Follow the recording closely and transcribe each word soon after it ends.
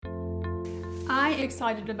I am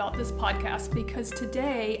excited about this podcast because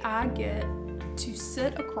today I get to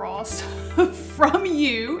sit across from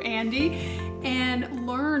you, Andy, and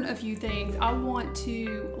learn a few things. I want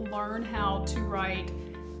to learn how to write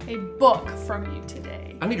a book from you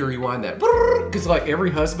today. I need to rewind that because like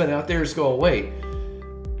every husband out there is going, wait,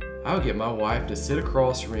 I would get my wife to sit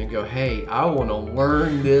across from me and go, hey, I want to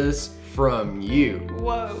learn this from you.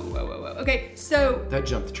 Whoa. Okay, so that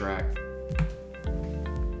jumped the track.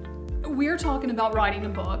 We're talking about writing a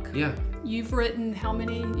book. Yeah. You've written how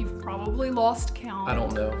many? You've probably lost count. I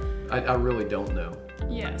don't know. I really don't know.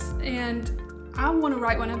 Yes, and I want to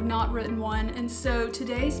write one. I've not written one. And so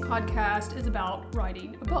today's podcast is about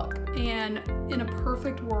writing a book and in a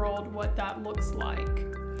perfect world, what that looks like.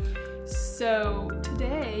 So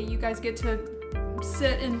today you guys get to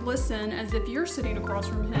sit and listen as if you're sitting across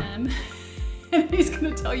from him and he's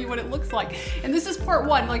going to tell you what it looks like. And this is part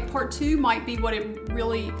one. Like part two might be what it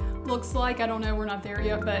really looks like. I don't know. We're not there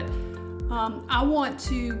yet, but I want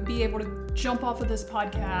to be able to jump off of this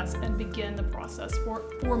podcast and begin the process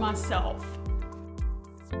for myself.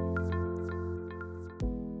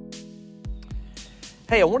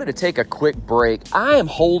 Hey, I wanted to take a quick break. I am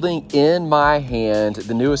holding in my hand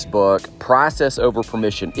the newest book, Process Over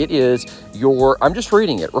Permission. It is I'm just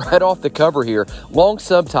reading it right off the cover here, long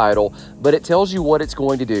subtitle, but it tells you what it's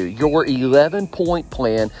going to do. Your 11-point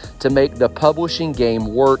plan to make the publishing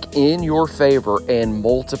game work in your favor and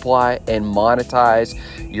multiply and monetize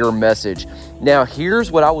your message. Now,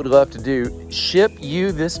 here's what I would love to do. Ship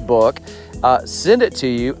you this book. Send it to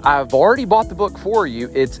you. I've already bought the book for you.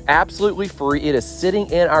 It's absolutely free. It is sitting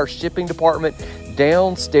in our shipping department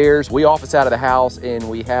downstairs. We office out of the house and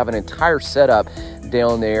we have an entire setup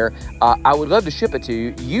down there. I would love to ship it to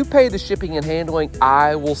you. You pay the shipping and handling.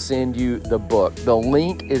 I will send you the book. The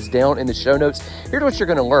link is down in the show notes. Here's what you're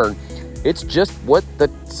going to learn. It's just what the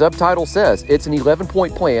subtitle says. It's an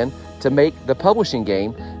 11-point plan to make the publishing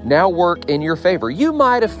game now work in your favor. You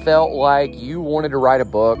might have felt like you wanted to write a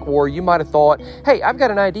book, or you might have thought, hey, I've got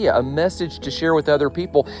an idea, a message to share with other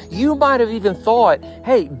people. You might have even thought,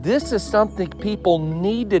 hey, this is something people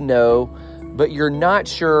need to know, but you're not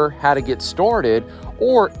sure how to get started.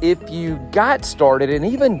 Or if you got started and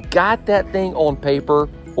even got that thing on paper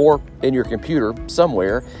or in your computer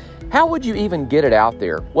somewhere, how would you even get it out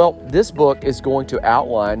there? Well, this book is going to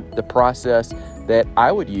outline the process that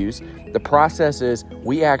I would use, the processes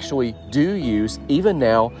we actually do use even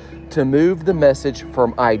now to move the message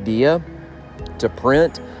from idea to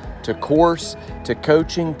print, to course, to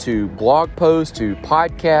coaching, to blog post, to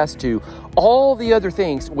podcast, to all the other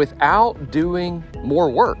things without doing more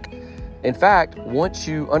work. In fact, once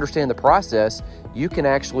you understand the process, you can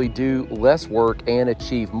actually do less work and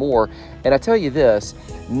achieve more. And I tell you this,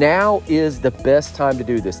 now is the best time to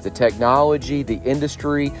do this. The technology, the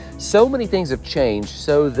industry, so many things have changed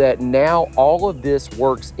so that now all of this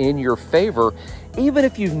works in your favor, even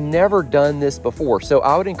if you've never done this before. So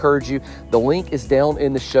I would encourage you, the link is down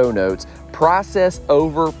in the show notes. Process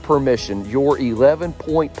Over Permission, your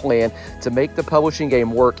 11-point plan to make the publishing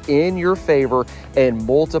game work in your favor and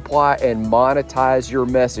multiply and monetize your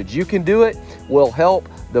message. You can do it. We'll help.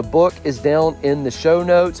 The book is down in the show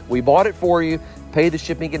notes. We bought it for you. Pay the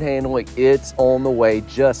shipping and handling. It's on the way.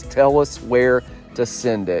 Just tell us where to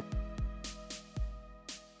send it.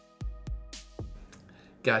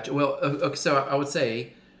 Gotcha. Well, okay, so I would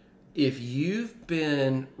say if you've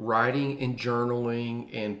been writing and journaling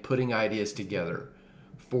and putting ideas together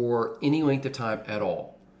for any length of time at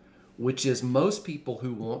all, which is most people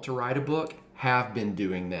who want to write a book have been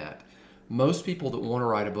doing that. Most people that want to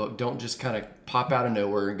write a book don't just kind of pop out of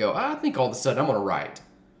nowhere and go, I think all of a sudden I'm going to write.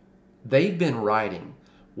 They've been writing.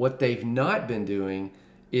 What they've not been doing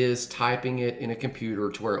is typing it in a computer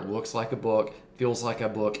to where it looks like a book, feels like a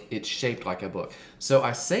book, it's shaped like a book. So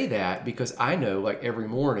I say that because I know, like every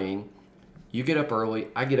morning, you get up early,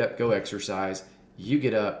 I get up, go exercise, you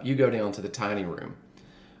get up, you go down to the tiny room.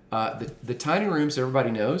 The tiny room, so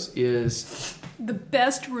everybody knows, is the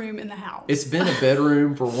best room in the house. It's been a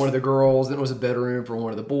bedroom for one of the girls, then it was a bedroom for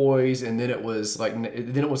one of the boys, and then it was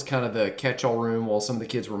kind of the catch-all room while some of the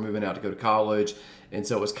kids were moving out to go to college, and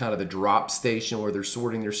so it was kind of the drop station where they're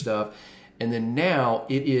sorting their stuff. And then now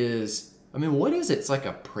it is, what is it? It's like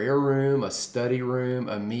a prayer room, a study room,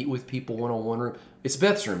 a meet with people one-on-one room. It's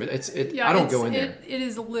Beth's room. I don't go in there. It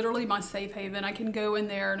is literally my safe haven. I can go in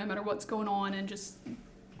there no matter what's going on and just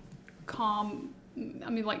calm.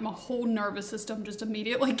 Like my whole nervous system just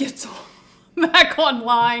immediately gets back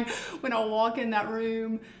online when I walk in that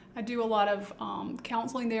room. I do a lot of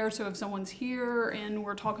counseling there. So if someone's here and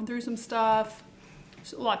we're talking through some stuff,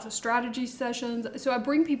 lots of strategy sessions. So I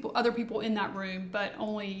bring other people in that room, but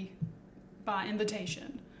only by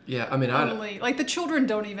invitation. Yeah, I mean, Only. Like the children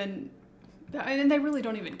don't even, and they really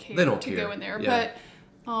don't even care to go in there. Yeah.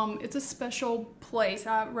 But it's a special place.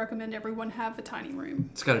 I recommend everyone have a tiny room.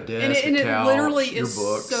 It's got a desk, And a couch, it literally your is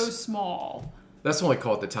books. so small. That's why I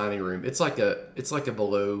call it the tiny room. It's like a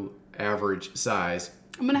below average size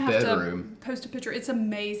I'm gonna have bedroom. to post a picture. It's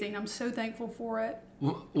amazing. I'm so thankful for it.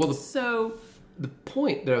 Well, the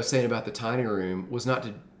point that I was saying about the tiny room was not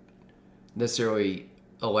to necessarily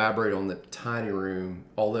elaborate on the tiny room,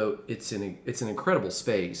 although it's an incredible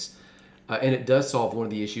space, and it does solve one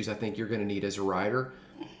of the issues I think you're going to need as a writer.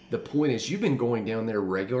 The point is, you've been going down there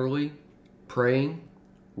regularly, praying,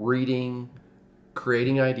 reading,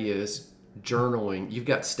 creating ideas, journaling. You've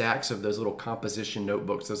got stacks of those little composition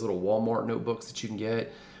notebooks, those little Walmart notebooks that you can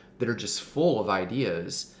get that are just full of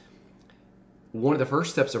ideas. One of the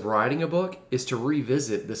first steps of writing a book is to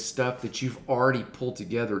revisit the stuff that you've already pulled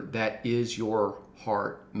together that is your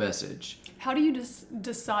heart message. How do you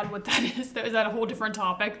decide what that is? Is that a whole different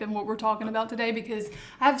topic than what we're talking about today? Because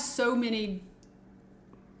I have so many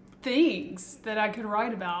things that I could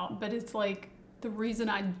write about, but it's like the reason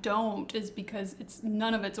I don't is because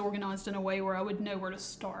none of it's organized in a way where I would know where to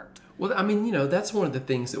start. Well, I mean, that's one of the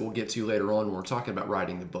things that we'll get to later on when we're talking about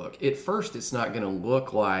writing the book. At first, it's not going to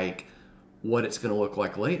look like what it's going to look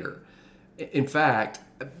like later. In fact,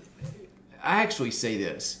 I actually say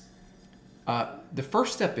this. The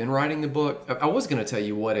first step in writing the book, I was going to tell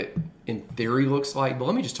you what it in theory looks like, but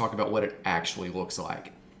let me just talk about what it actually looks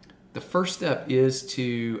like. The first step is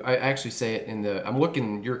I actually say it I'm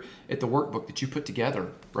looking at the workbook that you put together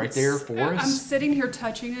right there for us. I'm sitting here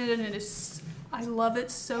touching it, and I love it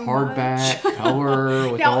so Hardback, much.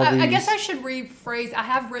 color, with now, all these. I guess I should rephrase. I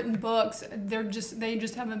have written books. They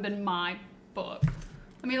just haven't been my book.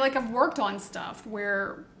 I mean, like I've worked on stuff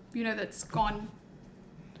where, that's gone.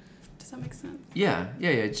 Does that make sense? Yeah.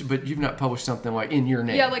 But you've not published something like in your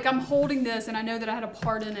name. Yeah, like I'm holding this, and I know that I had a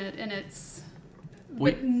part in it, and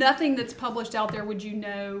but nothing that's published out there would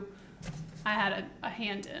I had a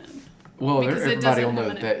hand in. Well, everybody will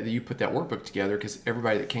know that you put that workbook together because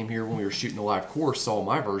everybody that came here when we were shooting the live course saw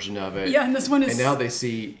my version of it. Yeah, and this one is. And now they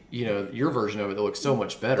see, your version of it that looks so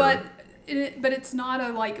much better. But it's not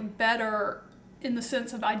a like better in the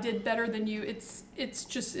sense of I did better than you. It's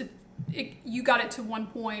just you got it to one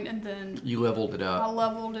point and then you leveled it up. I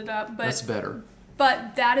leveled it up. But that's better.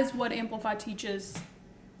 But that is what Amplify teaches,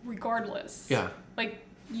 regardless. Yeah. Like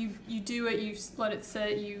you do it, you let it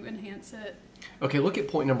sit, you enhance it. Okay, look at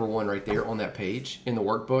point number 1 right there on that page in the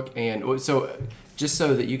workbook. And so just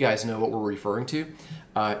so that you guys know what we're referring to,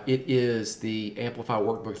 it is the Amplify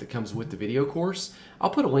workbook that comes with the video course. I'll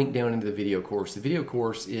put a link down into the video course. The video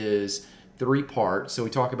course is 3 parts. So we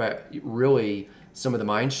talk about really some of the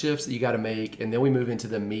mind shifts that you got to make, and then we move into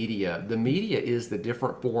the media. The media is the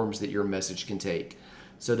different forms that your message can take.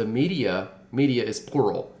 So the media is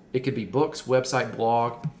plural. It could be books, website,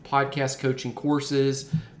 blog, podcast coaching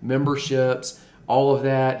courses, memberships, all of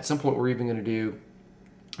that. At some point, we're even going to do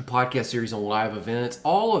a podcast series on live events.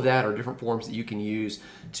 All of that are different forms that you can use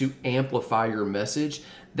to amplify your message.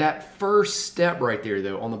 That first step right there,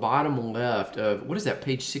 though, on the bottom left of, what is that,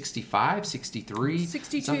 page 65, 63?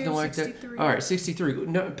 62, something like 63. That. All right, 63.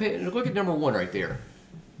 No, look at number 1 right there.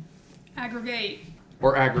 Aggregate.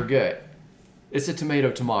 Or aggregate. It's a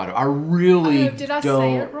tomato. I really did I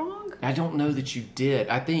say it wrong? I don't know that you did.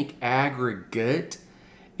 I think aggregate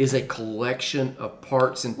is a collection of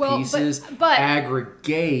parts and pieces. But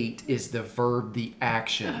aggregate is the verb, the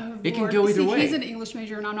action. Oh, it can Lord. go either way. He's an English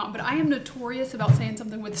major and I'm not, but I am notorious about saying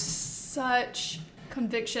something with such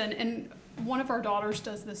conviction. And one of our daughters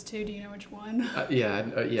does this too. Do you know which one? Yeah.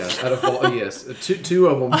 Out of all, yes, two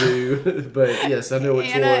of them do, but yes, I know which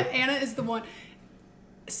one. Anna is the one.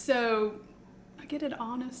 So I get it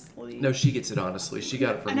honestly. No, she gets it honestly. She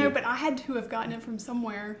got it from I know, you. but I had to have gotten it from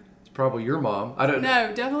somewhere. It's probably your mom. I don't know.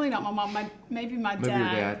 No, definitely not my mom. Maybe my dad. Maybe your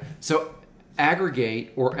dad. So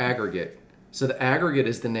aggregate or aggregate. So the aggregate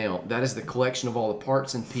is the noun. That is the collection of all the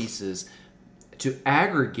parts and pieces. To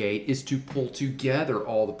aggregate is to pull together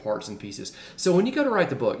all the parts and pieces. So when you go to write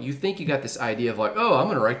the book, you think you got this idea of like, oh, I'm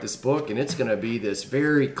going to write this book and it's going to be this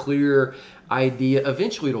very clear idea.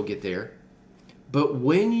 Eventually it'll get there. But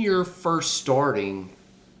when you're first starting,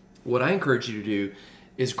 what I encourage you to do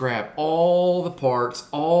is grab all the parts,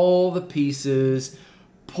 all the pieces,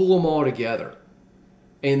 pull them all together,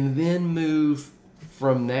 and then move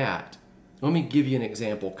from that. Let me give you an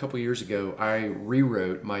example. A couple years ago, I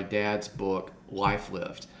rewrote my dad's book, Life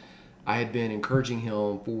Lift. I had been encouraging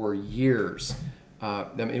him for years.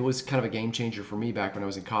 It was kind of a game changer for me back when I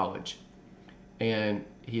was in college. And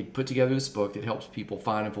he had put together this book that helps people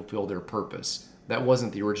find and fulfill their purpose. That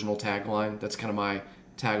wasn't the original tagline. That's kind of my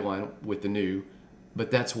tagline with the new,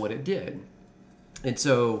 but that's what it did. And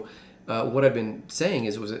so what I've been saying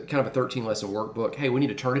is it was kind of a 13 lesson workbook. Hey, we need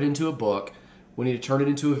to turn it into a book. We need to turn it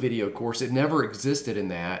into a video course. It never existed in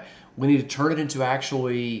that. We need to turn it into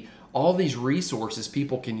actually all these resources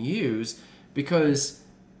people can use, because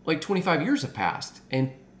like 25 years have passed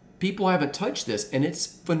and people haven't touched this, and it's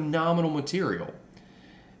phenomenal material.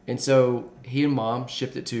 And so he and Mom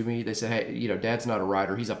shipped it to me. They said, hey, Dad's not a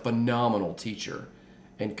writer. He's a phenomenal teacher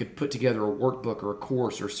and could put together a workbook or a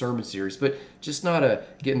course or a sermon series, but just not a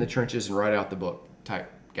get in the trenches and write out the book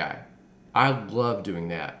type guy. I love doing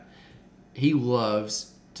that. He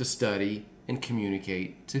loves to study and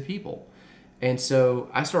communicate to people. And so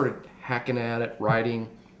I started hacking at it, writing,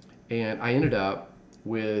 and I ended up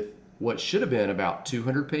with what should have been about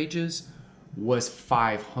 200 pages was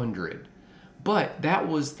 500. But that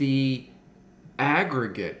was the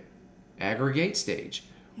aggregate stage,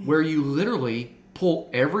 where you literally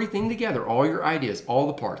pull everything together, all your ideas, all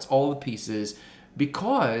the parts, all the pieces,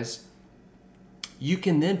 because you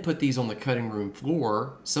can then put these on the cutting room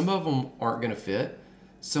floor. Some of them aren't going to fit.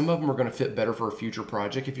 Some of them are going to fit better for a future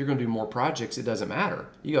project. If you're going to do more projects, it doesn't matter.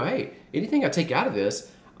 You go, hey, anything I take out of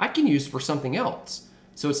this, I can use for something else.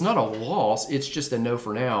 So it's not a loss. It's just a no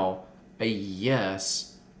for now, a yes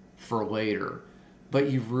for later.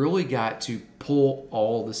 But you've really got to pull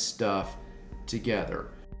all the stuff together.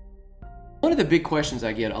 One of the big questions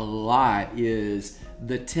I get a lot is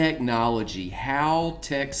the technology. How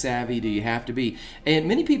tech savvy do you have to be? And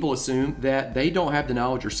many people assume that they don't have the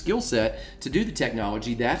knowledge or skill set to do the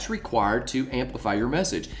technology that's required to amplify your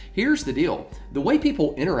message. Here's the deal. The way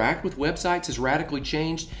people interact with websites has radically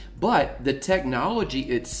changed, but the technology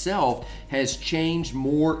itself has changed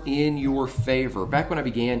more in your favor. Back when I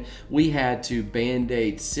began, we had to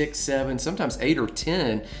band-aid 6, 7, sometimes 8 or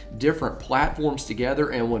 10 different platforms together,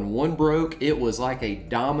 and when one broke, it was like a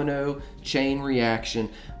domino chain reaction.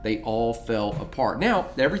 They all fell apart. Now,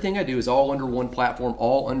 everything I do is all under one platform,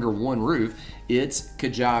 all under one roof. It's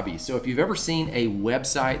Kajabi. So if you've ever seen a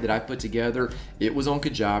website that I put together, it was on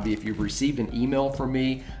Kajabi. If you've received an email from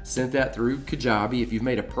me, sent that through Kajabi. If you've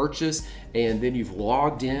made a purchase and then you've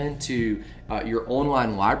logged into your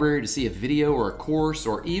online library to see a video or a course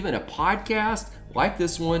or even a podcast like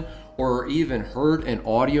this one, or even heard an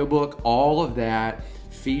audiobook, all of that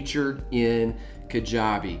featured in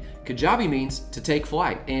Kajabi. Kajabi means to take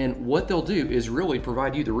flight, and what they'll do is really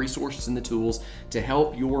provide you the resources and the tools to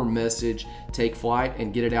help your message take flight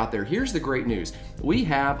and get it out there. Here's the great news. We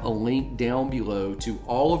have a link down below to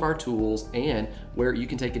all of our tools and where you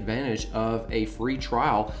can take advantage of a free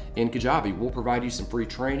trial in Kajabi. We'll provide you some free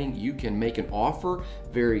training. You can make an offer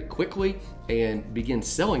very quickly and begin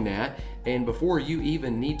selling that. And before you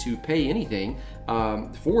even need to pay anything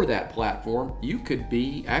for that platform, you could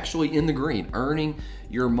be actually in the green, earning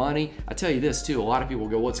your money. I tell you this too, a lot of people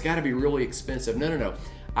go, well, it's got to be really expensive. No.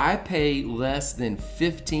 I pay less than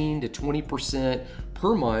 15 to 20%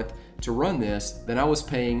 per month to run this than I was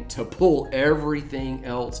paying to pull everything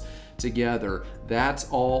else together. That's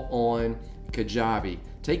all on Kajabi.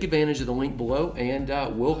 Take advantage of the link below, and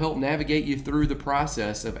we'll help navigate you through the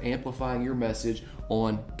process of amplifying your message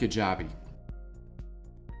on Kajabi.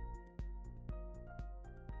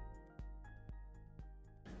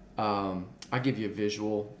 I'll give you a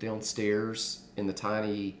visual downstairs in the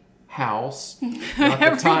tiny house,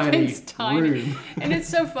 not the tiny room. And it's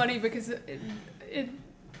so funny because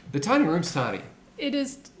the tiny room's tiny. It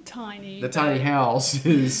is tiny. The tiny house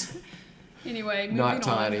is anyway, not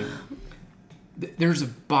tiny. There's a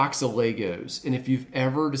box of Legos, and if you've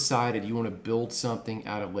ever decided you want to build something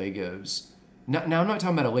out of Legos, now I'm not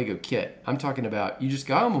talking about a Lego kit. I'm talking about you just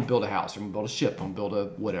go, I'm going to build a house, I'm going to build a ship, I'm going to build a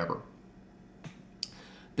whatever.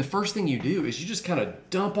 The first thing you do is you just kind of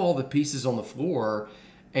dump all the pieces on the floor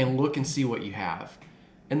and look and see what you have.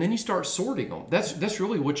 And then you start sorting them. That's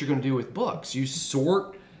really what you're going to do with books. You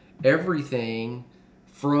sort everything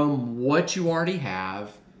from what you already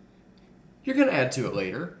have. You're going to add to it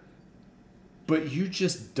later, but you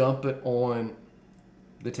just dump it on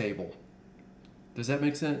the table. Does that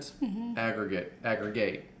make sense? Mm-hmm.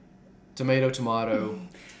 Aggregate. Tomato.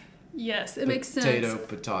 Yes, it makes sense.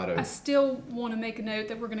 Potato. I still want to make a note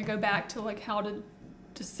that we're going to go back to like how to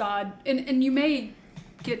decide, and you may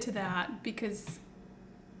get to that because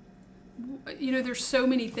there's so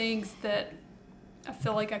many things that I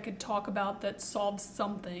feel like I could talk about that solves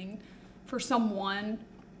something for someone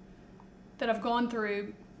that I've gone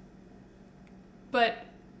through. But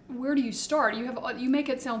where do you start? You make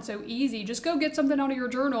it sound so easy. Just go get something out of your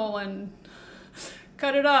journal and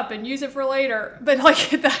cut it up and use it for later. But like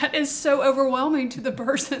that is so overwhelming to the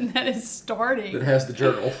person that is starting. That has the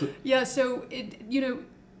journal. Yeah, so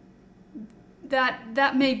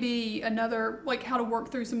that may be another, like how to work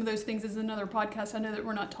through some of those things is another podcast. I know that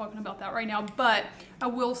we're not talking about that right now, but I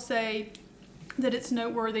will say that it's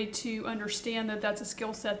noteworthy to understand that that's a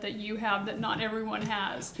skill set that you have that not everyone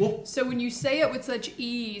has. Well, so when you say it with such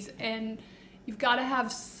ease, and you've got to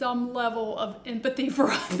have some level of empathy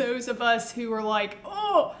for those of us who are like,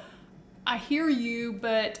 oh, I hear you,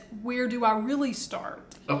 but where do I really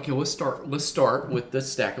start? Okay, let's start with the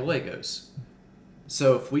stack of Legos.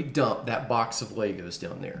 So if we dump that box of Legos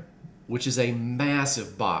down there, which is a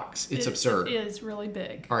massive box, it's absurd. It is really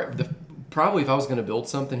big. All right, probably if I was going to build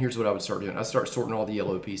something, here's what I would start doing. I'd start sorting all the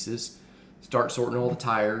yellow pieces, start sorting all the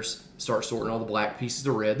tires, start sorting all the black pieces,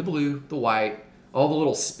 the red, the blue, the white, all the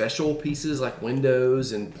little special pieces like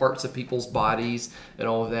windows and parts of people's bodies and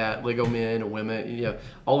all of that, Lego men and women,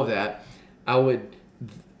 all of that. I would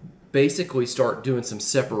basically start doing some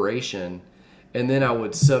separation, and then I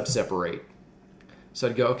would sub-separate. So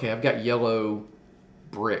I'd go, okay, I've got yellow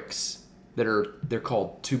bricks they're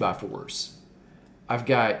called 2x4s. I've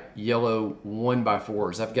got yellow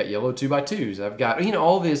 1x4s. I've got yellow 2x2s. I've got,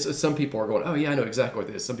 all this. Some people are going, oh yeah, I know exactly what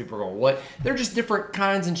this is. Some people are going, what? They're just different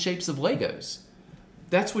kinds and shapes of Legos.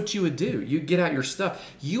 That's what you would do. You get out your stuff.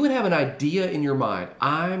 You would have an idea in your mind.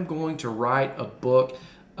 I'm going to write a book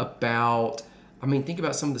about, think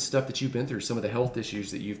about some of the stuff that you've been through, some of the health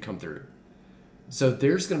issues that you've come through. So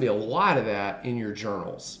there's going to be a lot of that in your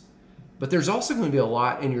journals. But there's also going to be a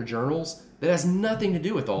lot in your journals that has nothing to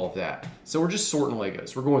do with all of that. So we're just sorting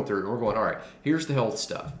Legos. We're going through and we're going, all right, here's the health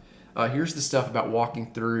stuff. Here's the stuff about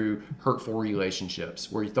walking through hurtful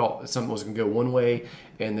relationships where you thought something was going to go one way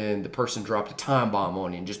and then the person dropped a time bomb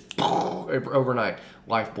on you and just overnight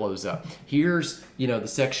life blows up. Here's, the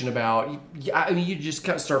section about, you just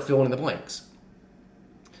kind of start filling in the blanks.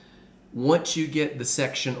 Once you get the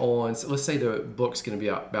section on, so let's say the book's going to be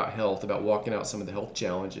about health, about walking out some of the health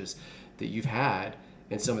challenges that you've had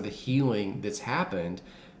and some of the healing that's happened,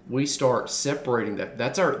 we start separating that.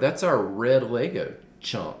 That's our red Lego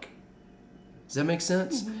chunk. Does that make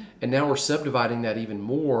sense? Mm-hmm. And now we're subdividing that even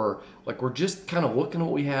more. Like we're just kind of looking at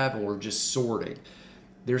what we have and we're just sorting.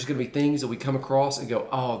 There's going to be things that we come across and go,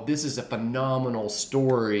 oh, this is a phenomenal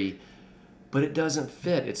story, but it doesn't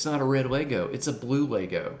fit. It's not a red Lego. It's a blue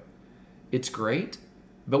Lego. It's great,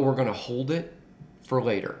 but we're going to hold it for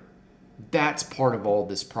later. That's part of all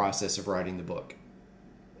this process of writing the book.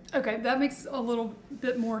 Okay, that makes a little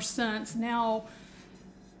bit more sense. Now,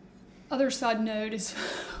 other side note is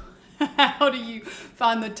how do you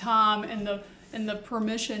find the time and the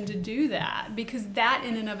permission to do that? Because that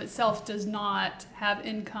in and of itself does not have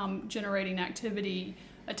income generating activity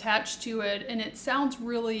attached to it, and it sounds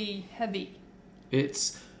really heavy. You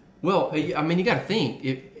got to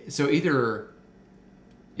think. So either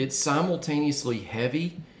it's simultaneously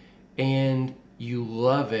heavy and you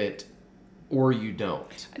love it or you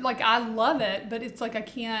don't. Like I love it, but it's like I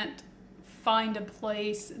can't find a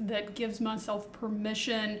place that gives myself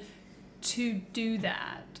permission to do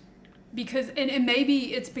that. Because, and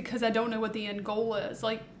maybe it's because I don't know what the end goal is.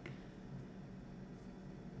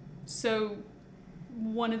 So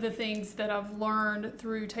one of the things that I've learned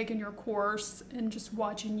through taking your course and just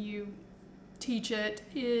watching you teach it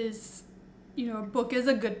is, a book is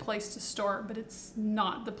a good place to start, but it's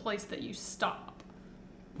not the place that you stop.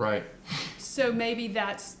 Right. So maybe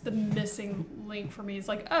that's the missing link for me. It's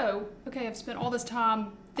like, oh, okay, I've spent all this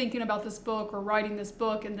time thinking about this book or writing this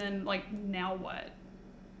book, and then now what?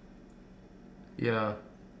 Yeah.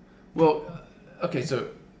 Well, okay, so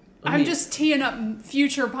I'm just teeing up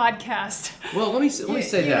future podcast. Well, let me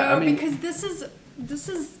say that. Because this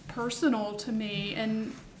is personal to me,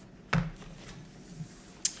 and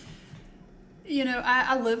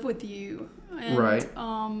I live with you, and right.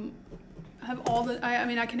 Have all the.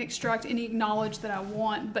 I can extract any knowledge that I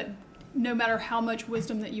want, but no matter how much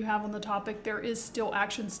wisdom that you have on the topic, there is still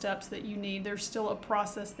action steps that you need. There's still a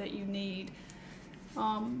process that you need.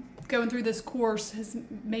 Going through this course has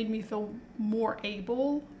made me feel more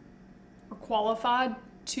able or qualified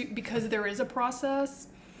because there is a process,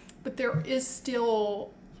 but there is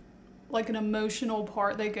still an emotional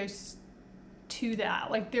part that goes to that.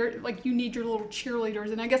 You need your little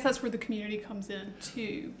cheerleaders, and I guess that's where the community comes in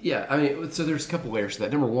too. Yeah, so there's a couple layers to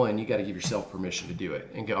that. Number one, you got to give yourself permission to do it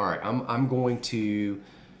and go, all right, I'm going to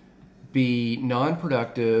be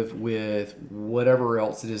non-productive with whatever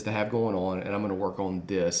else it is to have going on, and I'm going to work on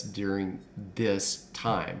this during this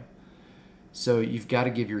time. So you've got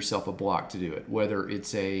to give yourself a block to do it, whether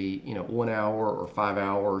it's a 1 hour or 5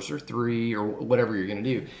 hours or 3 or whatever you're going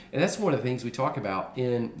to do. And that's one of the things we talk about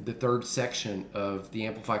in the third section of the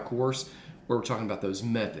Amplify course, where we're talking about those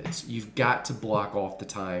methods. You've got to block off the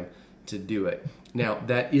time to do it. Now,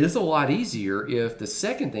 that is a lot easier if the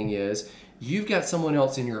second thing is you've got someone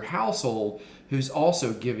else in your household who's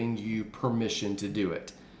also giving you permission to do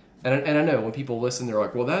it. And I know when people listen, they're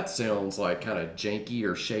like, well, that sounds like kind of janky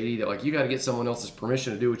or shady, that like you got to get someone else's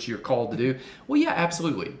permission to do what you're called to do. Well, yeah,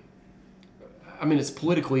 absolutely. I mean, it's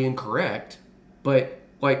politically incorrect, but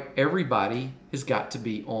like everybody has got to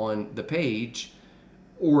be on the page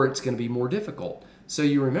or it's going to be more difficult. So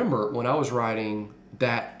you remember when I was writing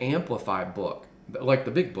that Amplify book, like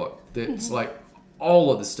the big book, that's like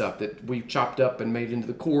all of the stuff that we chopped up and made into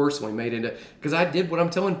the course, and we made into, because I did what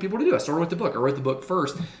I'm telling people to do. I started with the book. I wrote the book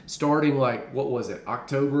first, starting like, what was it?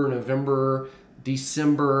 October, November,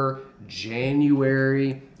 December,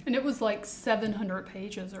 January. And it was like 700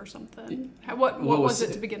 pages or something. What was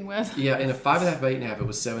it to begin with? Yeah, in a 5.5 by 8.5, it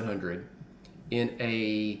was 700. In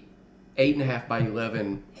a 8.5 by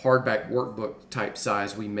 11 hardback workbook type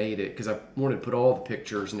size, we made it because I wanted to put all the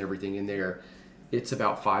pictures and everything in there. It's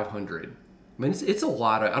about 500. I mean, it's a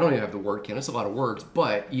lot of, I don't even have the word count, it's a lot of words,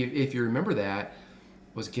 but if you remember that,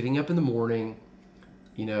 was getting up in the morning,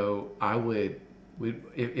 I would,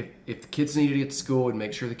 if the kids needed to get to school, I'd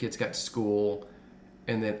make sure the kids got to school,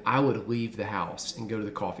 and then I would leave the house and go to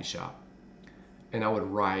the coffee shop, and I would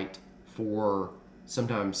write for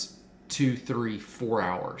sometimes 2, 3, 4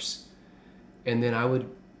 hours, and then I would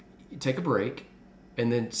take a break,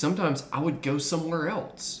 and then sometimes I would go somewhere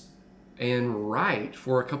else and write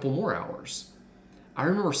for a couple more hours. I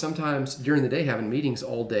remember sometimes during the day having meetings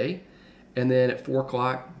all day, and then at 4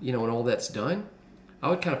 o'clock, when all that's done, I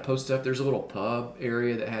would kind of post up. There's a little pub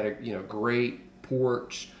area that had a great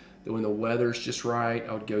porch that when the weather's just right,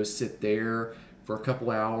 I would go sit there for a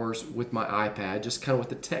couple hours with my iPad, just kind of with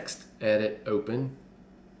the text edit open.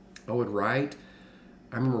 I would write.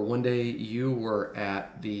 I remember one day you were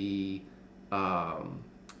at the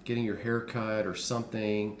getting your hair cut or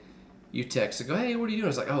something. You texted, go, hey, what are you doing? I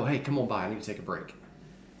was like, oh, hey, come on by. I need to take a break.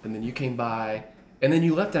 And then you came by, and then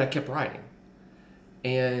you left, and I kept writing.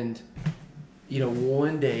 And,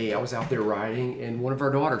 one day I was out there writing, and one of our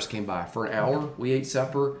daughters came by for an hour. We ate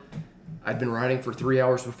supper. I'd been writing for 3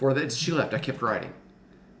 hours before that. She left. I kept writing.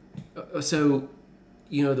 So,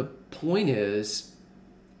 the point is,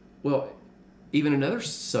 well, even another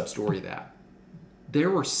sub-story of that, there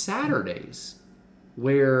were Saturdays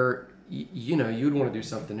where you would want to do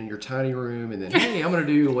something in your tiny room, and then, hey, I'm going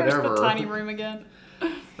to do whatever. There's the tiny room again.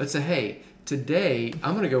 Let's say, hey, today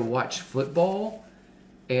I'm going to go watch football,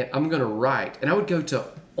 and I'm going to write. And I would go to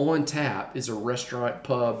On Tap, is a restaurant,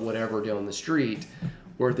 pub, whatever, down the street,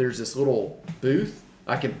 where there's this little booth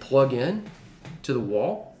I can plug in to the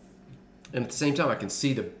wall, and at the same time I can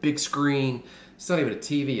see the big screen. It's not even a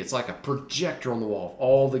TV. It's like a projector on the wall of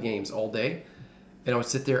all the games all day. And I would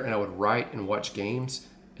sit there and I would write and watch games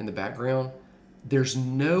in the background. There's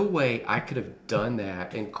no way I could have done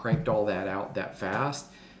that and cranked all that out that fast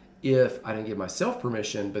if I didn't give myself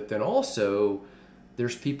permission. But then also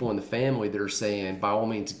there's people in the family that are saying, by all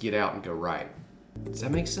means, get out and go write. Does that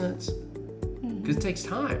make sense? Because it takes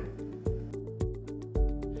time.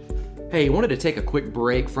 Hey, I wanted to take a quick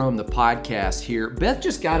break from the podcast here. Beth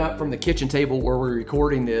just got up from the kitchen table where we're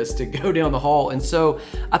recording this to go down the hall. And so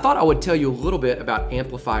I thought I would tell you a little bit about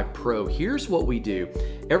Amplify Pro. Here's what we do.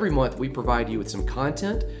 Every month we provide you with some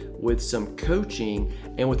content, with some coaching,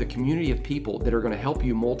 and with a community of people that are going to help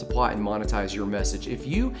you multiply and monetize your message. If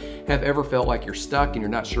you have ever felt like you're stuck and you're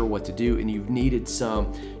not sure what to do and you've needed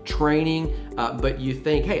some training, but you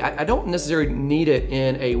think, hey, I don't necessarily need it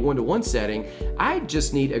in a one-to-one setting. I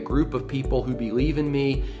just need a group of people who believe in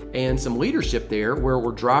me and some leadership there where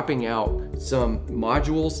we're dropping out some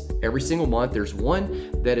modules every single month. There's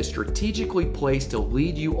one that is strategically placed to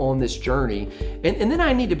lead you on this journey. And then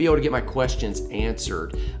I need to be able to get my questions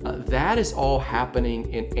answered. That is all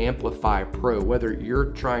happening in Amplify Pro. Whether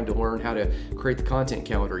you're trying to learn how to create the content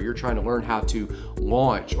calendar, you're trying to learn how to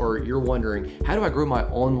launch, or you're wondering, how do I grow my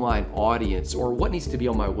online audience, or what needs to be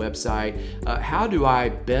on my website? How do I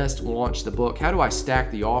best launch the book? How do I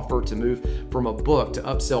stack the offer to move from a book to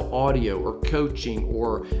upsell audio or coaching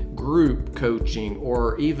or group coaching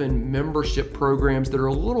or even membership programs that are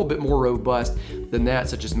a little bit more robust than that,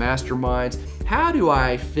 such as masterminds? How do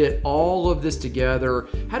I fit all of this together?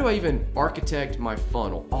 How do I even architect my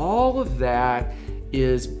funnel? All of that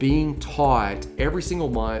is being taught every single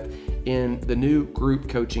month in the new group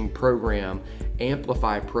coaching program,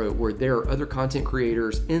 Amplify Pro, where there are other content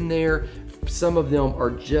creators in there Some of them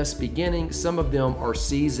are just beginning, some of them are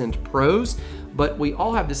seasoned pros, but we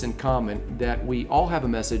all have this in common, that we all have a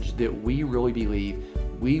message that we really believe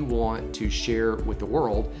we want to share with the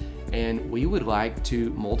world, and we would like to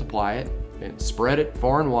multiply it and spread it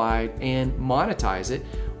far and wide and monetize it,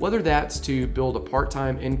 whether that's to build a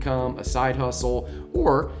part-time income, a side hustle,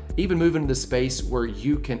 or even move into the space where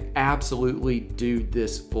you can absolutely do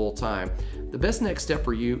this full time. The best next step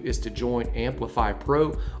for you is to join Amplify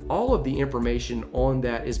Pro. All of the information on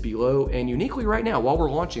that is below, and uniquely right now, while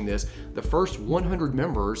we're launching this, the first 100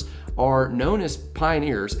 members are known as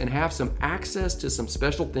pioneers and have some access to some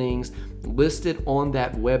special things listed on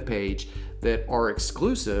that webpage that are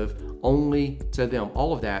exclusive only to them.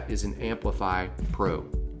 All of that is in Amplify Pro.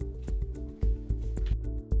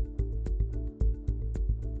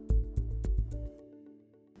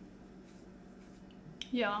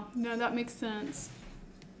 Yeah, no, that makes sense.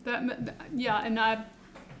 Yeah, and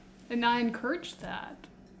I encouraged that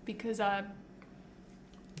because I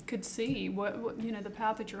could see what the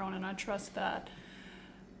path that you're on, and I trust that.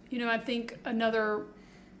 I think another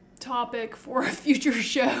topic for a future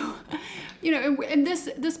show, and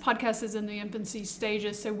this podcast is in the infancy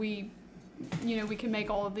stages, so we can make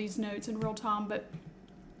all of these notes in real time, but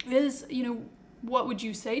is, what would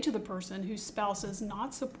you say to the person whose spouse is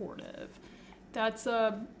not supportive? That's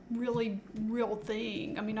a really real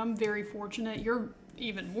thing. I mean, I'm very fortunate. You're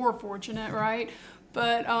even more fortunate, right?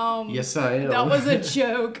 But yes, I am. That was a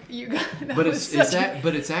joke. But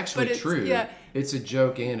it's actually true. Yeah, it's a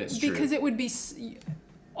joke and it's true. Because it would be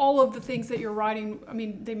all of the things that you're writing. I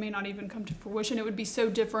mean, they may not even come to fruition. It would be so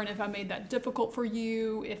different if I made that difficult for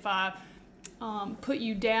you. If I put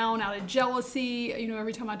you down out of jealousy.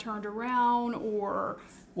 Every time I turned around, or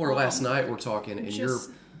last night we're talking and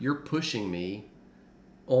you're pushing me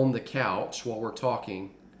on the couch while we're talking.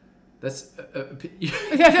 That's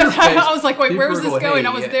I was like, wait, where's this going? Hey,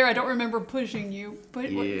 I was there. I don't remember pushing you. But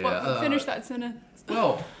finish that sentence.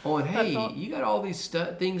 Well, hey, you got all these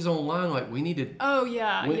things online. Like we need to. Oh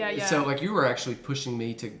yeah. So like you were actually pushing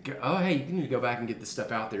me to go. Oh hey, you need to go back and get this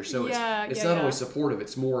stuff out there. So it's not always supportive.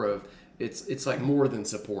 It's more of it's like more than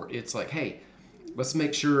support. It's like, hey, let's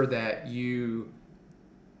make sure that you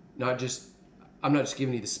I'm not just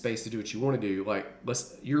giving you the space to do what you want to do. Like,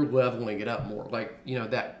 you're leveling it up more. Like,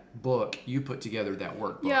 that book you put together, that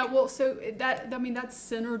workbook. Yeah, well, so that's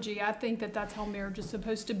synergy. I think that's how marriage is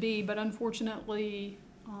supposed to be. But unfortunately,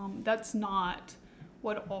 that's not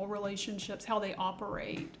what all relationships, how they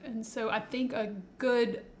operate. And so I think a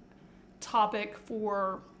good topic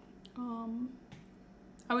for,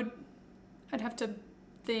 I'd have to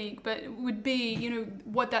think, but it would be,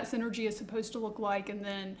 what that synergy is supposed to look like, and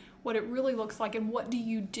then what it really looks like, and what do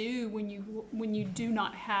you do when you do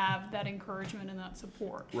not have that encouragement and that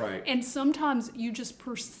support. Right. And sometimes you just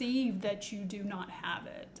perceive that you do not have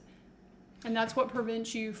it, and that's what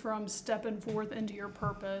prevents you from stepping forth into your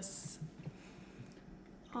purpose.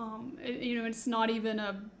 It's not even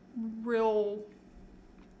a real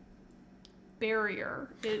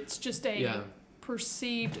barrier. It's just a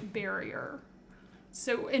perceived barrier.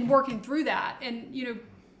 So in working through that, and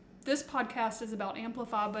this podcast is about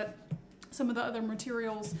Amplify, but some of the other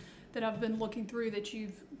materials that I've been looking through that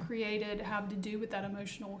you've created have to do with that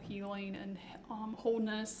emotional healing and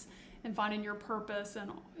wholeness and finding your purpose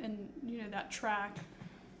and that track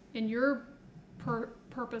in your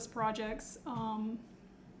purpose projects.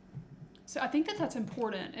 So I think that's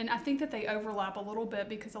important, and I think that they overlap a little bit,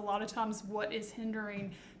 because a lot of times what is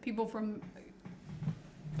hindering people from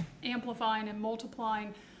amplifying and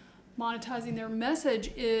multiplying, monetizing their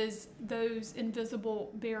message, is those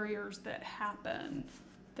invisible barriers that happen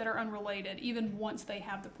that are unrelated, even once they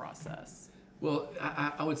have the process. Well,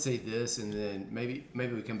 I would say this, and then maybe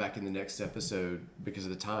we come back in the next episode because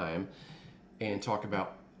of the time and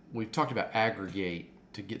we've talked about Aggregate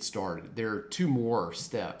to get started. There are 2 more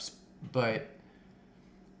steps, but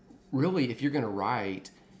really if you're going to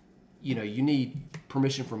write, you need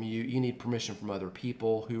permission from you need permission from other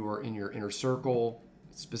people who are in your inner circle,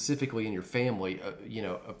 specifically in your family,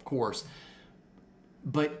 of course.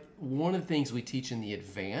 But one of the things we teach in the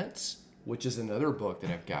Advance, which is another book that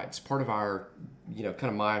I've got, it's part of our, kind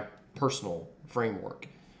of my personal framework.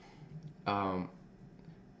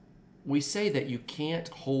 We say that you can't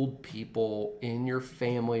hold people in your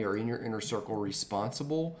family or in your inner circle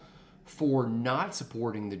responsible for not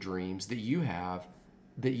supporting the dreams that you have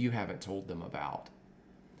that you haven't told them about.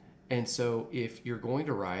 And so if you're going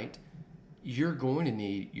to write, you're going to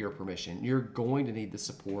need your permission. You're going to need the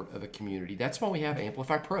support of a community. That's why we have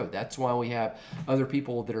Amplify Pro. That's why we have other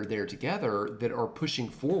people that are there together that are pushing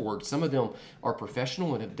forward. Some of them are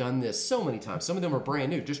professional and have done this so many times. Some of them are brand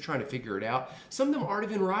new, just trying to figure it out. Some of them aren't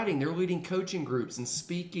even writing. They're leading coaching groups and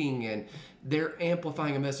speaking, and they're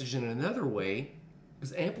amplifying a message in another way,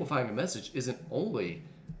 because amplifying a message isn't only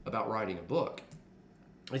about writing a book.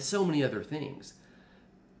 It's so many other things.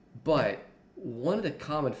 But one of the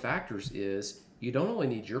common factors is you don't only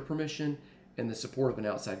need your permission and the support of an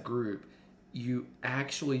outside group, you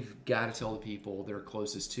actually got to tell the people that are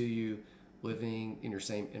closest to you, living in your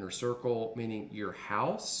same inner circle, meaning your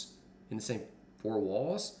house, in the same four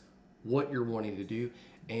walls, what you're wanting to do,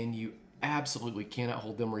 and you absolutely cannot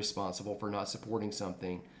hold them responsible for not supporting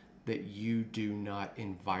something that you do not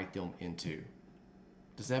invite them into.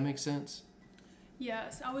 Does that make sense?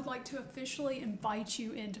 Yes, I would like to officially invite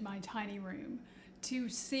you into my tiny room to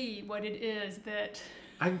see what it is that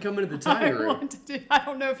I can come into the tiny room. want to do. I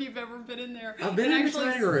don't know if you've ever been in there. I've been in the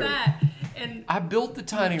tiny room. And I built the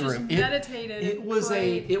tiny room. Meditated. It was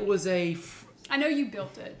a. I know you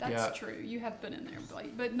built it. That's true. You have been in there,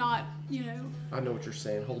 Blake, but not, I know what you're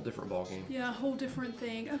saying. Whole different ballgame. Yeah, a whole different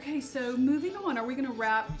thing. Okay, so moving on. Are we going to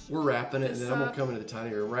wrap? We're wrapping it, and then I'm going to come into the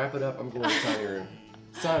tiny room. Wrap it up. I'm going to the tiny room.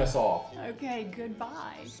 Sign us off. Okay,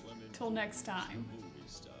 goodbye. Till next time.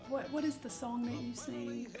 What is the song that you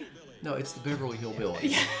sing? No, it's the Beverly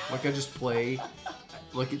Hillbillies. Like I just play,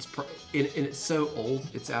 like and it's so old,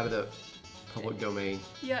 it's out of the public domain.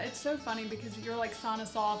 Yeah, it's so funny because you're like, sign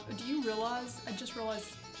us off. Do you realize, I just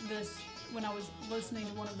realized this when I was listening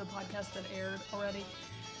to one of the podcasts that aired already,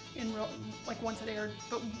 once it aired,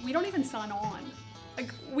 but we don't even sign on.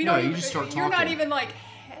 Like, we don't even, you just start talking. You're not even like,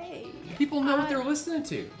 hey. People know what they're listening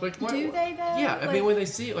to. Like, do they though? Yeah, I mean, when they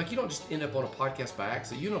see it, like, you don't just end up on a podcast by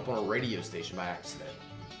accident. You end up on a radio station by accident.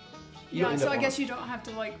 So I guess you don't have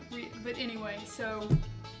to but anyway, so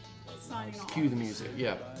signing off. Cue the music,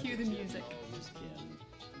 yeah. Cue the music.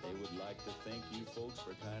 They would like to thank you folks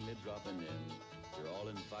for kindly dropping in. You're all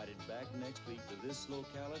invited back next week to this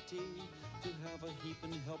locality to have a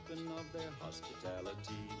heaping helping of their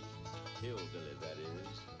hospitality. Hillbilly, that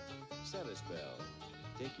is. Set a spell.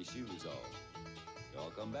 Take your shoes off.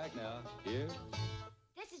 Y'all come back now. Here.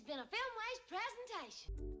 This has been a FilmWays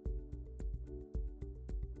presentation.